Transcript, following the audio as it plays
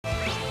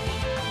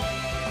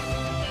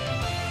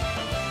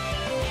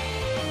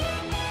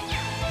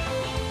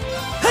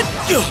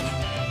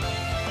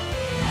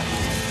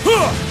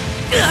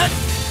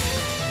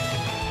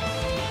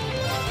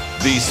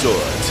These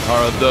swords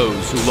are of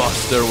those who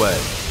lost their way.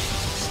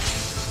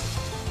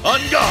 On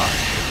guard!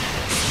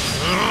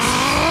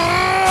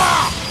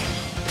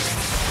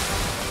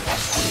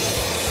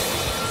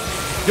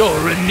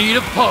 You're in need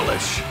of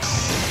polish.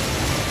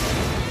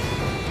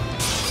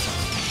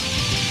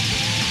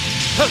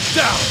 Held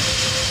down!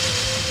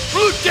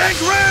 Blue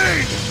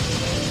gangrene!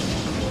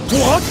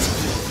 What?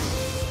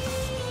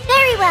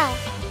 Very well.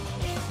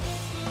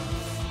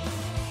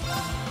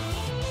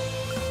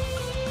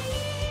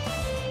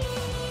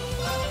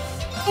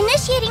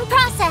 Initiating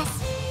process.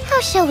 How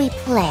shall we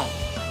play?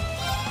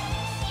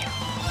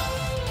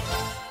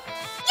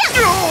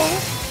 Yeah.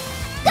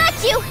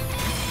 Got you!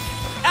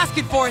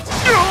 Asking for it!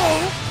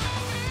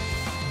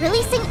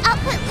 Releasing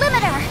output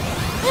limiter.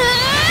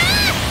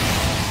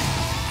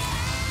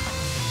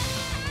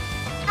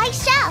 I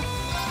shall.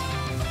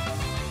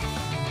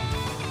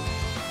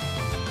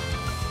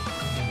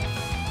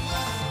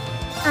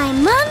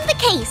 I'm on the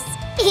case.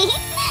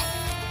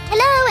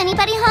 Hello,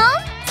 anybody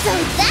home? So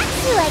that's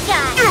who I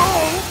got.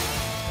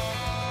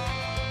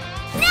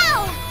 No!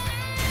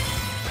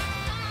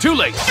 Too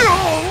late!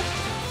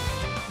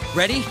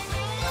 Ready?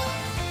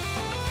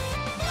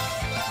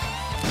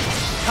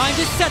 Time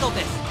to settle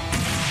this!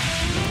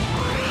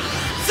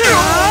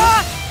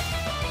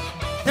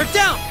 They're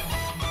down!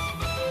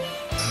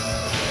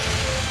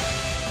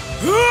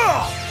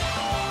 No!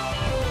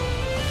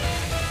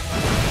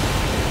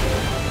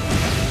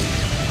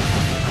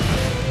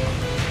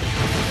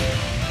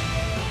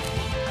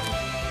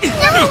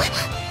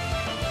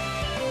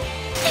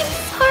 I'm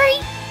sorry,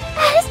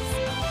 S.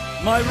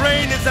 My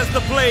reign is as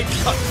the blade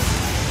cuts.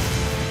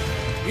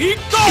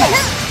 Eco!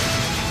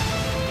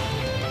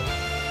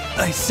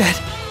 I said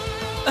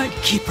I'd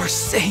keep her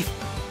safe.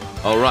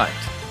 All right.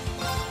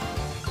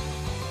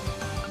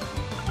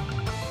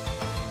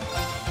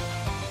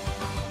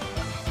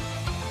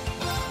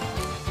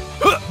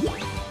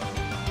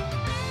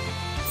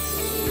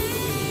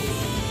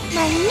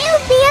 My new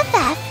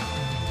BFF.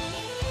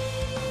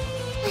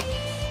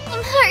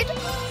 I'm hurt.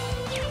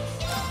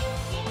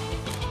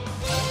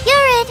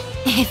 You're it.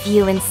 If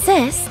you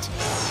insist.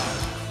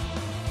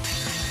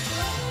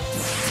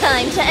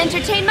 Time to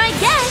entertain my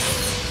guests.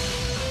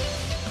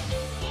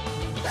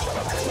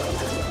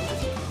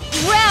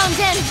 Round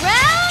and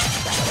round.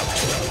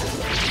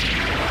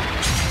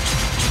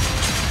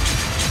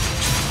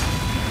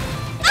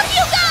 Up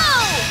you go!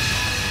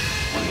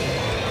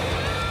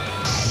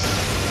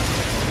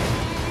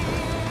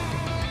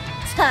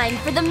 Time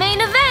for the main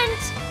event.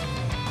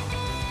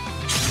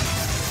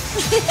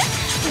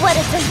 What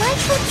a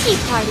delightful tea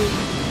party.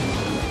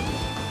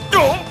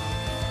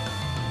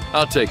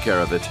 I'll take care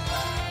of it.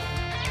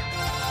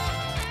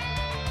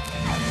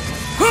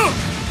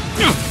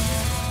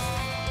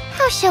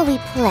 How shall we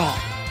play?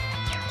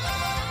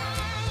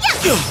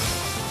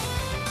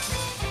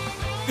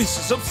 This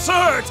is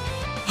absurd!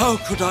 How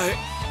could I...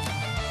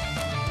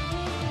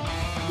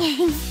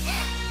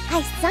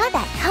 I saw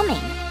that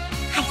coming.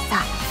 I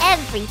saw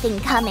everything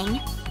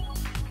coming.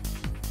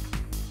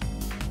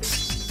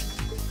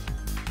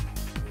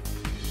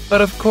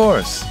 But of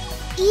course.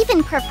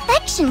 Even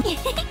perfection.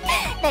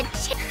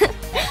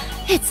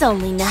 It's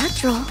only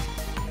natural.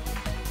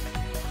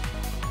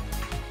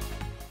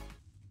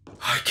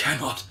 I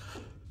cannot.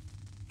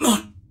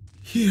 Not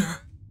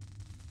here.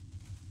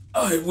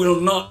 I will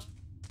not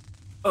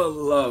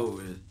allow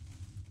it.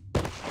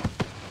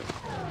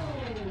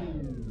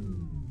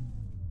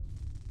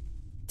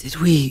 Did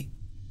we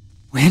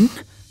win?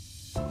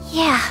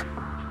 Yeah.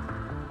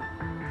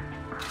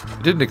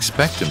 I didn't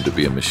expect him to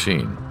be a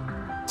machine.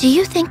 Do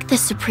you think the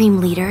Supreme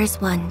Leader is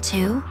one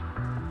too?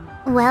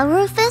 Well,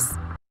 Rufus?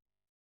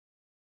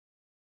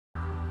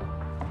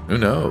 Who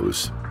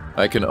knows?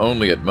 I can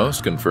only at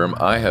most confirm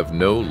I have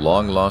no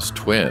long-lost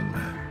twin.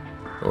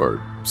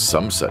 Or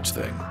some such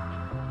thing.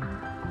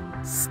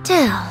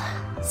 Still,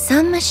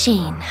 some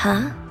machine,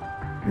 huh?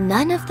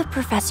 None of the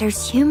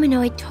Professor's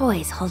humanoid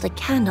toys hold a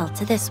candle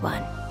to this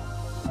one.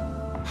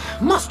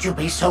 Must you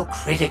be so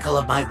critical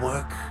of my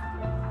work?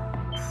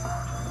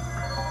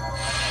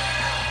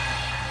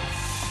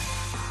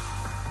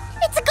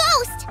 It's a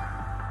ghost!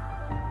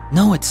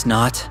 No, it's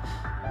not.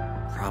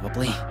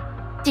 Probably.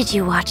 Did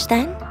you watch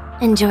then?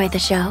 Enjoy the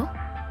show?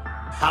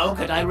 How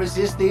could I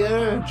resist the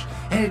urge?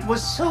 And it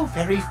was so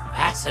very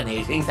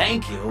fascinating,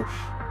 thank you.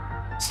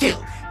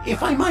 Still,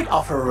 if I might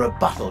offer a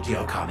rebuttal to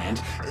your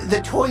comment,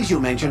 the toys you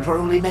mentioned were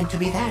only meant to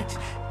be that.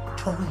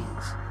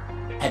 Toys.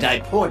 Had I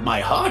poured my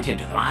heart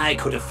into them, I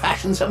could have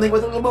fashioned something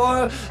with a little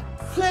more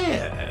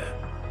flair.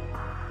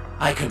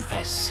 I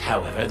confess,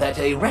 however, that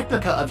a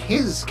replica of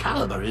his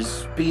caliber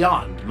is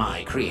beyond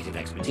my creative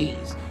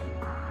expertise.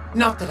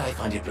 Not that I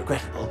find it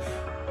regrettable.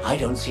 I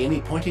don't see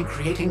any point in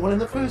creating one in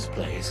the first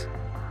place.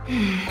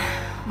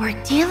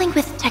 We're dealing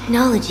with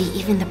technology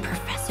even the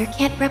Professor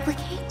can't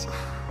replicate?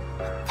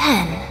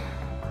 Then...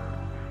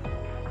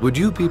 Would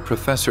you be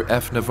Professor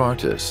F.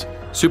 Novartis,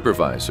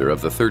 supervisor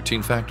of the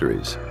 13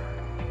 factories?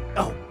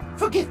 Oh,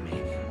 forgive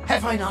me.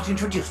 Have I not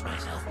introduced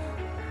myself?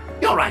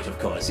 You're right, of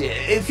course.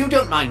 If you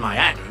don't mind my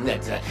adding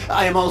that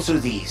I am also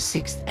the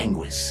sixth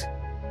Anguis.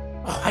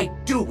 Oh, I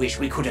do wish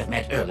we could have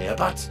met earlier,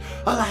 but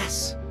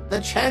alas,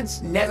 the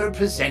chance never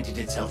presented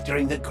itself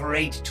during the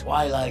Great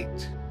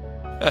Twilight.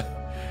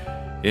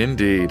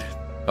 Indeed.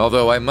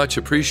 Although I much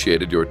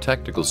appreciated your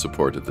technical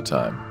support at the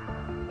time.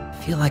 I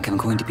feel like I'm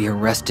going to be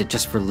arrested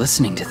just for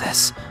listening to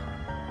this.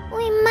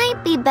 We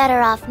might be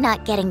better off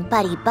not getting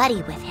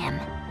buddy-buddy with him.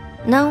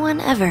 No one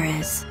ever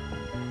is.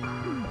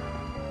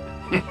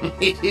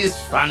 It is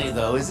funny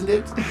though, isn't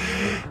it?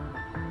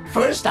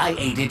 First I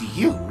aided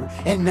you,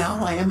 and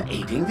now I am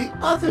aiding the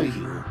other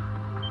you.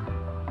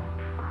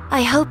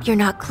 I hope you're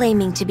not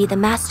claiming to be the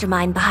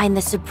mastermind behind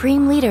the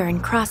Supreme Leader in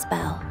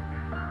Crossbell.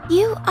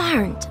 You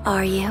aren't,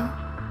 are you?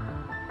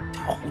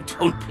 Oh,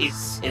 don't be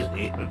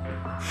silly.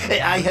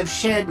 I have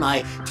shared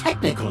my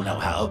technical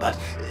know-how, but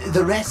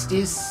the rest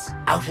is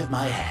out of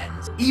my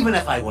hands. Even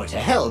if I were to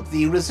help,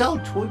 the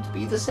result would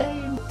be the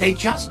same. They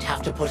just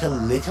have to put a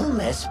little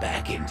less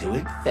back into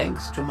it,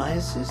 thanks to my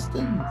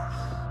assistance.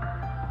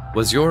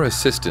 Was your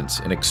assistance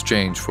in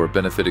exchange for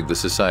benefiting the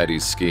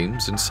Society's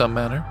schemes in some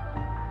manner?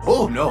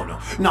 Oh, no,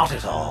 not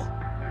at all.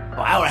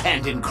 Our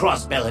hand in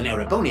Crossbell and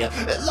Erebonia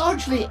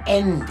largely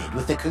ended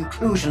with the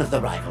conclusion of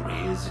the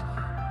rivalries.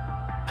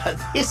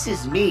 This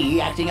is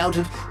me acting out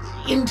of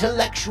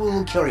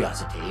intellectual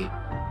curiosity.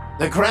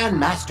 The Grand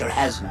Master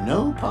has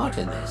no part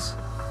in this.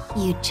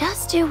 You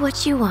just do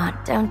what you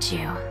want, don't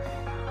you?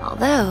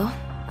 Although,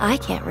 I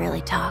can't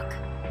really talk.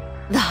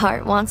 The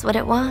heart wants what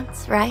it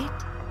wants, right?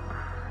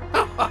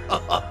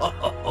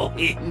 Oh,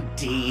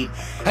 indeed.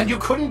 And you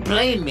couldn't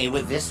blame me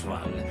with this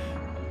one.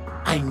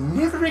 I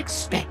never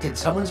expected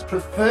someone's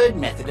preferred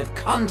method of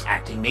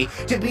contacting me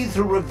to be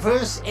through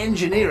reverse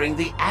engineering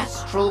the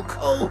astral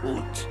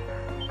code.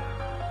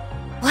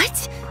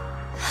 What?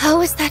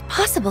 How is that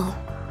possible?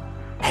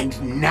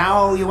 And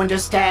now you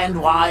understand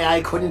why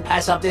I couldn't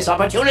pass up this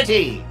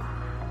opportunity.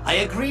 I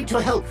agreed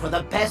to help for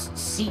the best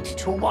seat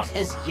to what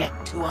has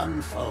yet to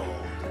unfold.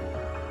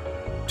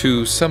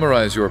 To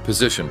summarize your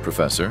position,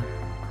 Professor,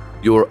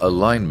 your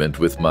alignment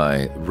with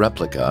my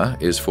replica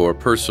is for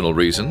personal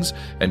reasons,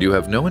 and you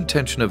have no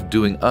intention of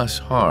doing us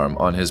harm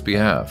on his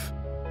behalf.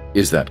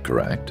 Is that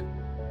correct?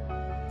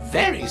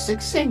 Very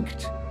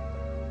succinct.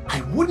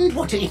 I wouldn't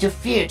want to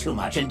interfere too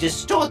much and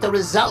distort the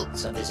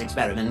results of this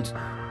experiment.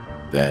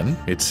 Then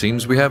it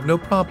seems we have no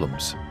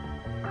problems.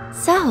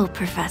 So,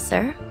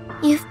 Professor,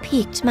 you've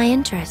piqued my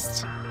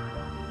interest.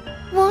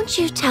 Won't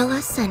you tell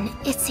us an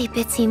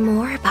itsy-bitsy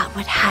more about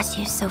what has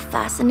you so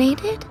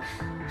fascinated?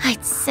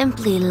 I'd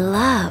simply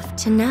love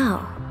to know.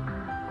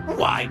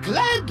 Why,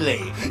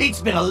 gladly.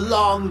 It's been a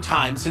long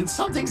time since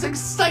something's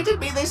excited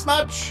me this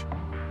much.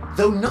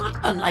 Though not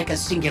unlike a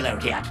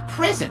singularity at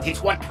present,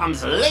 it's what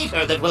comes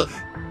later that will...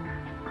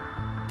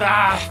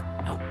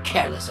 how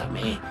careless of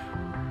me.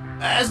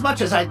 As much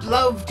as I'd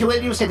love to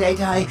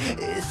elucidate, I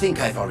think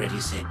I've already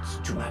said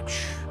too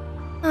much.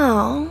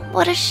 Oh,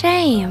 what a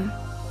shame.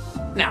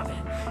 Now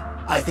then,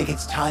 I think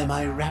it's time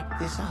I wrap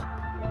this up.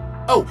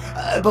 Oh,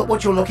 but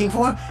what you're looking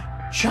for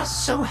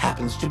just so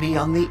happens to be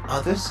on the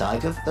other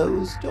side of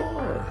those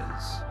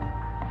doors.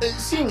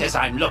 Seeing as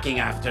I'm looking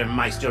after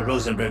Meister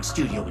Rosenberg's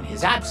studio in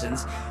his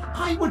absence,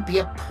 I would be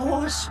a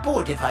poor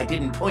sport if I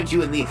didn't point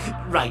you in the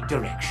right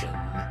direction.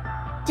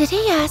 Did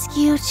he ask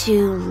you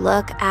to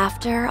look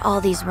after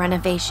all these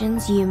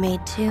renovations you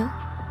made too?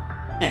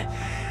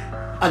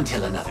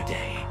 Until another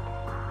day.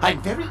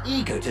 I'm very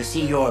eager to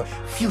see your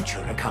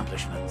future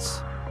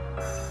accomplishments.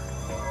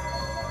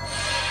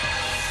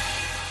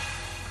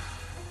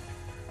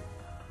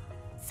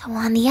 So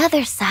on the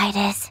other side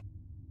is...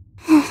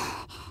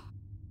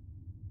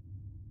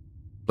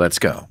 Let's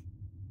go.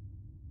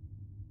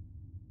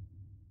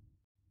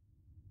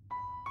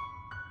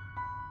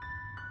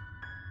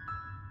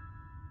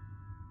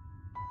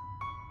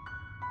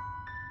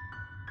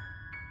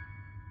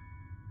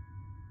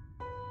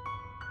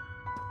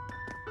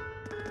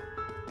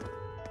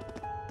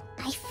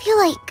 I feel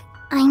like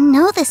I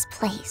know this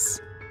place.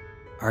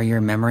 Are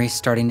your memories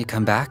starting to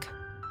come back?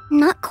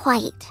 Not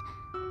quite.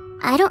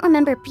 I don't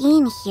remember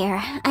being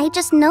here. I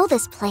just know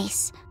this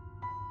place.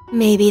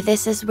 Maybe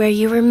this is where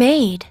you were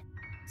made.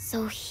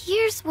 So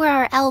here's where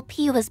our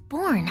LP was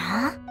born,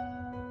 huh?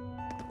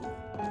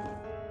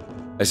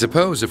 I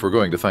suppose if we're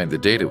going to find the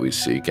data we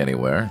seek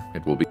anywhere,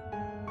 it will be...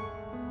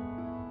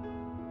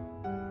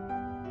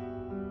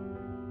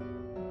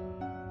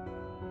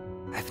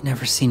 I've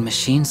never seen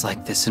machines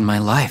like this in my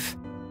life.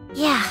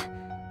 Yeah.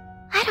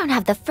 I don't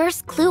have the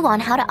first clue on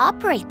how to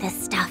operate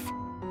this stuff.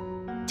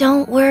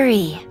 Don't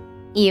worry.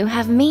 You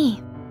have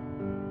me.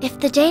 If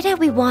the data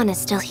we want is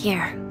still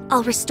here,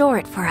 I'll restore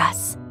it for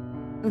us.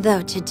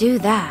 Though to do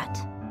that...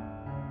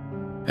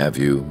 Have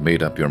you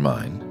made up your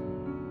mind?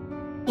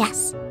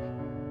 Yes.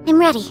 I'm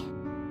ready.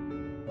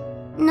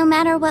 No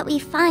matter what we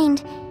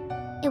find,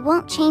 it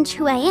won't change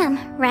who I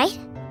am, right?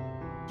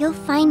 You'll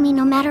find me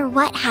no matter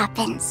what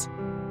happens.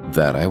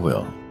 That I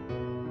will.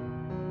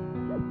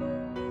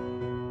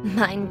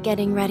 Mind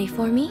getting ready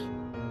for me?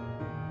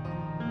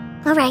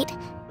 Alright.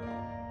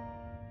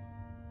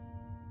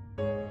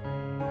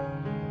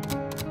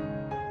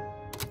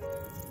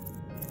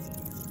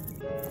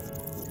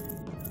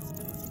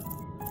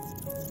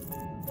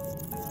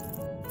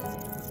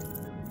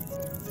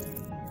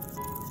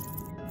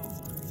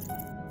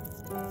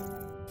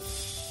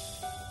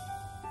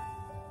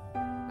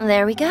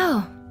 There we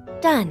go.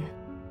 Done.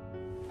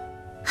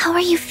 How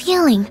are you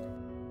feeling?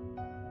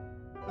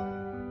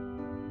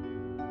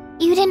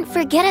 You didn't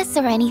forget us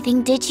or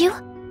anything, did you?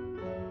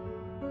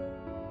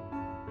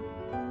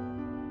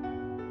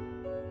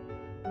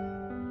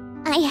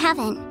 I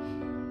haven't.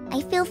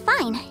 I feel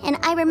fine, and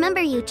I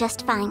remember you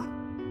just fine.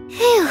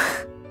 Phew.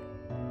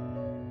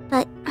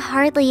 But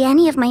hardly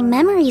any of my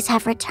memories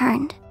have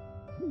returned.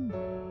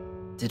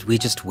 Did we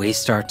just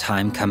waste our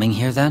time coming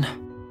here then?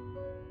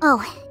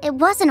 Oh, it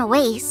wasn't a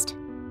waste.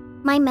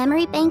 My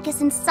memory bank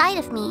is inside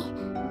of me,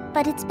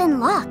 but it's been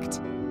locked.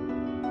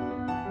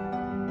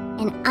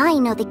 And I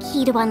know the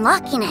key to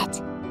unlocking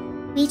it.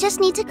 We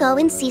just need to go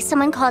and see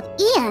someone called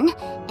Ian,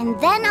 and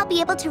then I'll be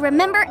able to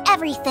remember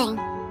everything.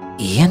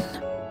 Ian?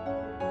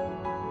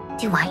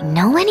 Do I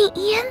know any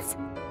Ians?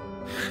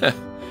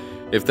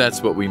 If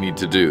that's what we need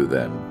to do,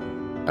 then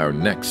our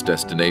next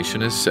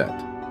destination is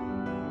set.